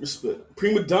 Respect.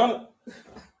 Prima Donna.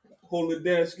 Holding it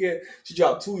down. She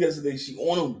dropped 2 yesterday. She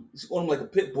on him like a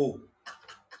pit bull.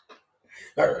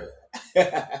 All right.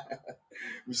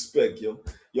 Respect, yo.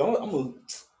 Yo, I'm a.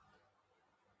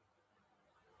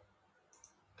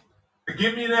 To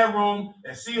get me in that room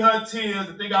and see her tears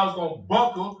and think I was gonna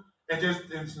buckle and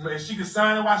she could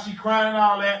sign it while she crying and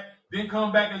all that. Then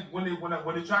come back and when they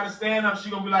try to stand up, she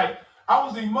gonna be like, I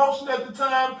was emotional at the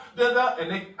time.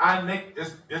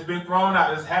 It's been thrown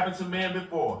out. It's happened to men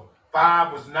before.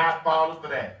 5 was not falling for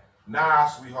that. Nah,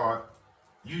 sweetheart,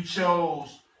 you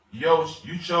chose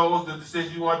the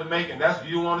decision you wanted to make, and that's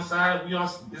you want to sign it.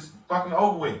 It's fucking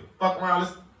over with. Fuck around,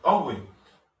 it's over with.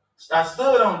 I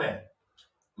stood on that.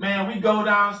 Man, we go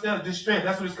downstairs, distress.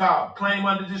 That's what it's called. Claim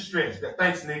under distress.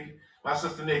 Thanks, Nikki. My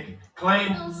sister Nikki.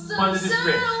 Claim under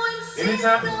distress.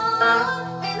 Anytime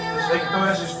they can throw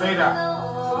that shit straight out.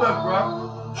 So look,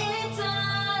 bro.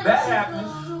 That happens.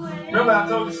 Remember I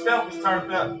told you Steph was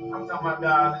turned up. I'm talking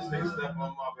about this nigga Steph on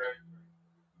my baby.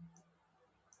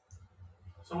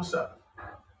 So what's up?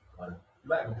 You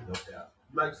like when we go down?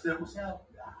 You like simple sound?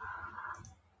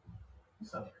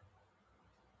 What's up?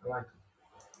 I like it.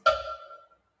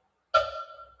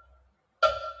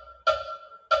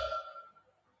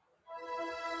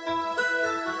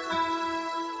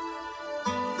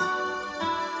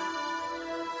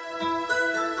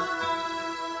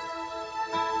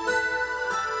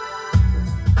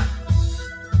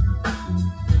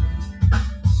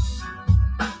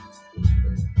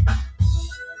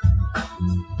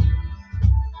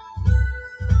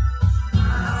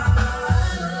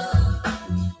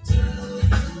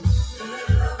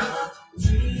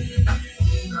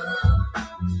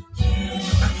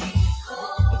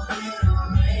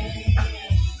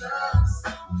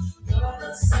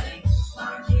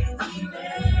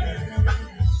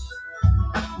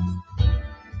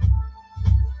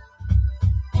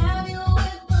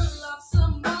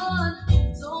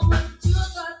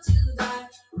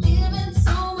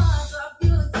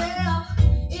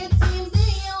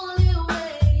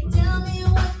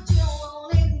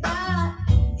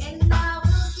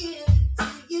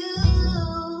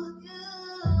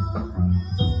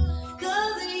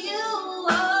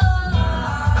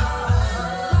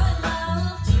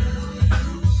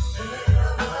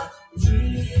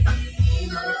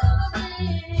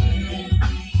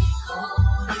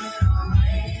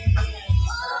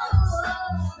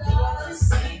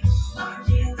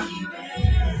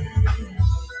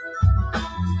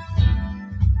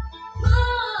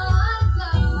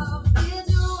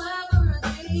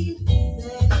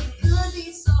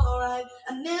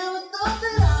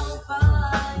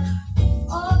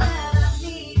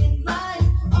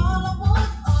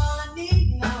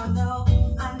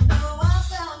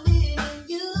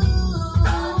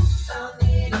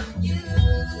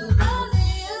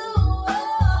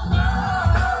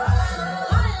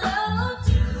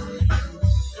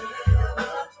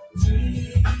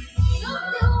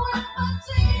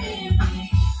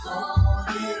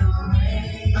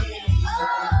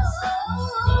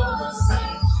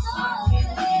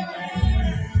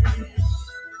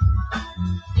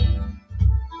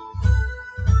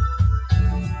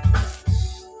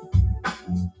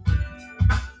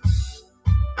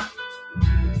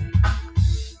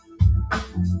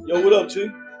 Yo, what up, Chi?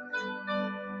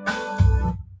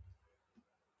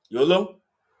 YOLO?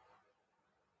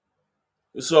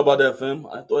 What's up about that, fam?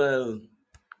 I thought I had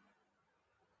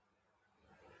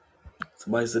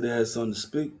somebody said they had something to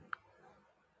speak.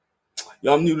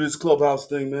 Yo, I'm new to this clubhouse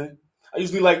thing, man. I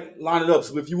usually like line it up.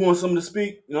 So if you want something to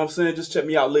speak, you know what I'm saying? Just check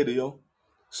me out later, yo.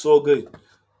 It's all good.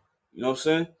 You know what I'm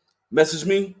saying? Message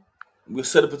me. We'll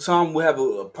set up a time. We'll have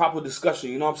a proper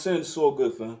discussion. You know what I'm saying? It's all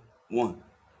good, fam. One.